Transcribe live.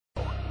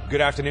Good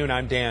afternoon,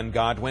 I'm Dan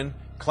Godwin.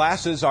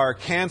 Classes are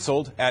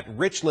canceled at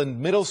Richland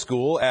Middle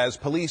School as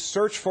police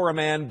search for a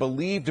man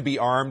believed to be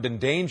armed and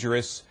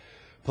dangerous.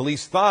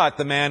 Police thought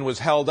the man was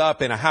held up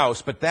in a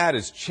house, but that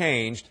has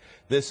changed.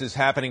 This is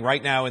happening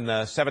right now in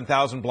the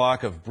 7000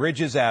 block of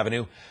Bridges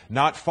Avenue,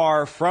 not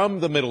far from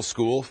the middle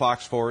school.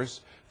 Fox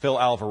 4's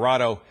Phil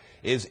Alvarado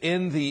is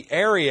in the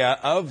area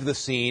of the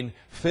scene.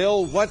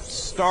 Phil, what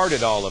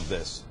started all of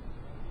this?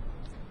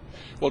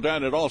 Well,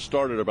 Dan, it all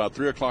started about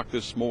 3 o'clock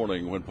this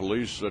morning when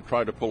police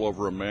tried to pull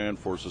over a man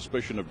for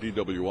suspicion of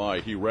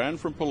DWI. He ran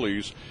from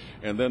police,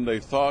 and then they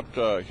thought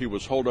he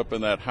was holed up in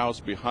that house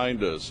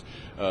behind us.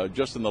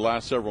 Just in the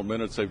last several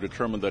minutes, they've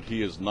determined that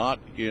he is not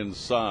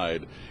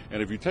inside.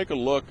 And if you take a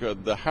look,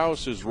 the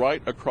house is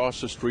right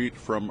across the street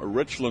from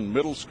Richland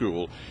Middle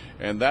School,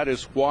 and that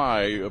is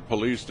why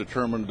police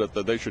determined that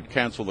they should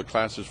cancel the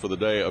classes for the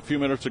day. A few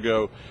minutes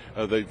ago,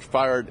 they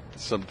fired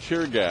some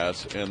tear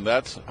gas, and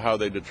that's how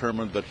they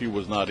determined that he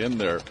was not in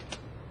there.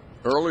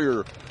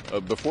 Earlier,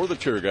 before the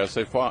tear gas,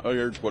 they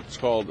fired what's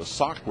called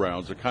sock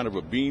rounds, a kind of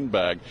a bean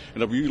bag.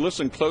 And if you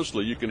listen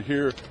closely, you can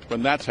hear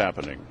when that's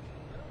happening.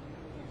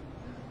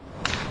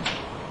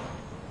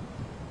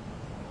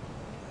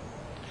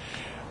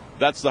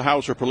 That's the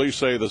house where police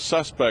say the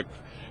suspect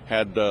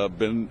had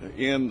been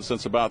in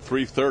since about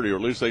 3:30, or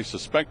at least they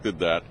suspected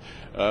that.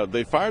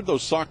 They fired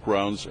those sock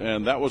rounds,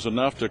 and that was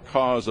enough to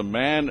cause a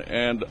man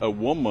and a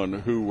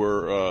woman who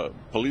were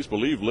police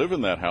believe live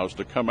in that house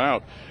to come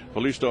out.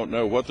 Police don't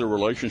know what their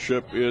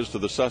relationship is to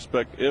the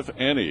suspect, if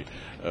any.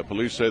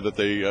 Police say that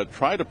they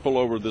tried to pull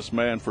over this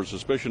man for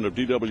suspicion of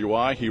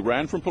DWI. He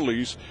ran from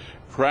police,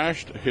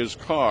 crashed his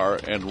car,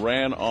 and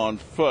ran on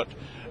foot.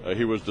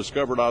 He was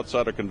discovered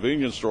outside a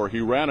convenience store.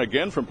 He ran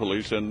again from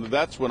police, and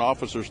that's when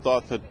officers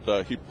thought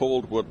that he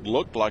pulled what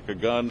looked like a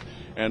gun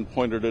and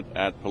pointed it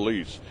at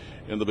police.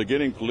 In the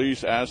beginning,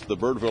 police asked the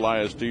Birdville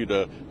ISD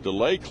to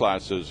delay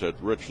classes at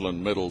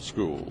Richland Middle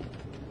School.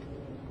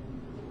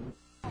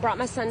 Brought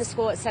my son to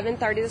school at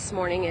 7:30 this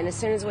morning, and as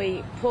soon as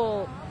we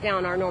pull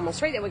down our normal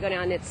street that we go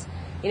down, it's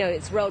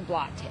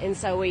roadblocked, and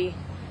so we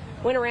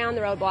went around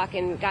the roadblock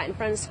and got in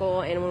front of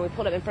school, and when we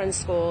pulled up in front of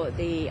school,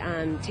 the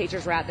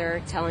teachers were out there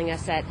telling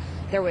us that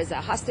there was a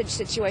hostage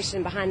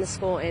situation behind the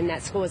school and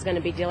that school was going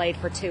to be delayed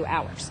for 2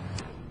 hours.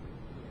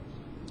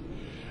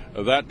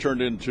 That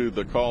turned into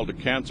the call to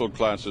cancel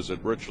classes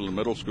at Richland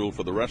Middle School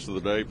for the rest of the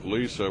day.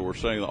 Police were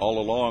saying all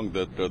along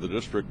that the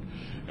district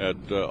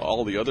at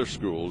all the other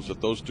schools,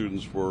 that those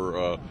students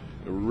were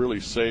really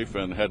safe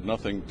and had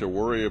nothing to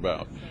worry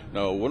about.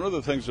 Now, one of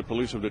the things that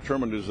police have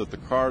determined is that the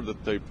car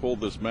that they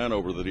pulled this man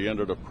over, that he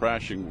ended up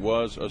crashing,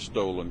 was a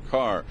stolen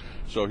car.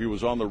 So he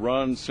was on the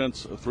run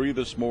since 3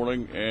 this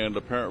morning and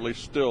apparently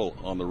still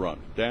on the run.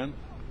 Dan?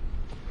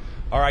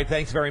 All right,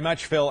 thanks very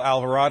much, Phil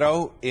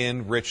Alvarado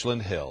in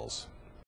Richland Hills.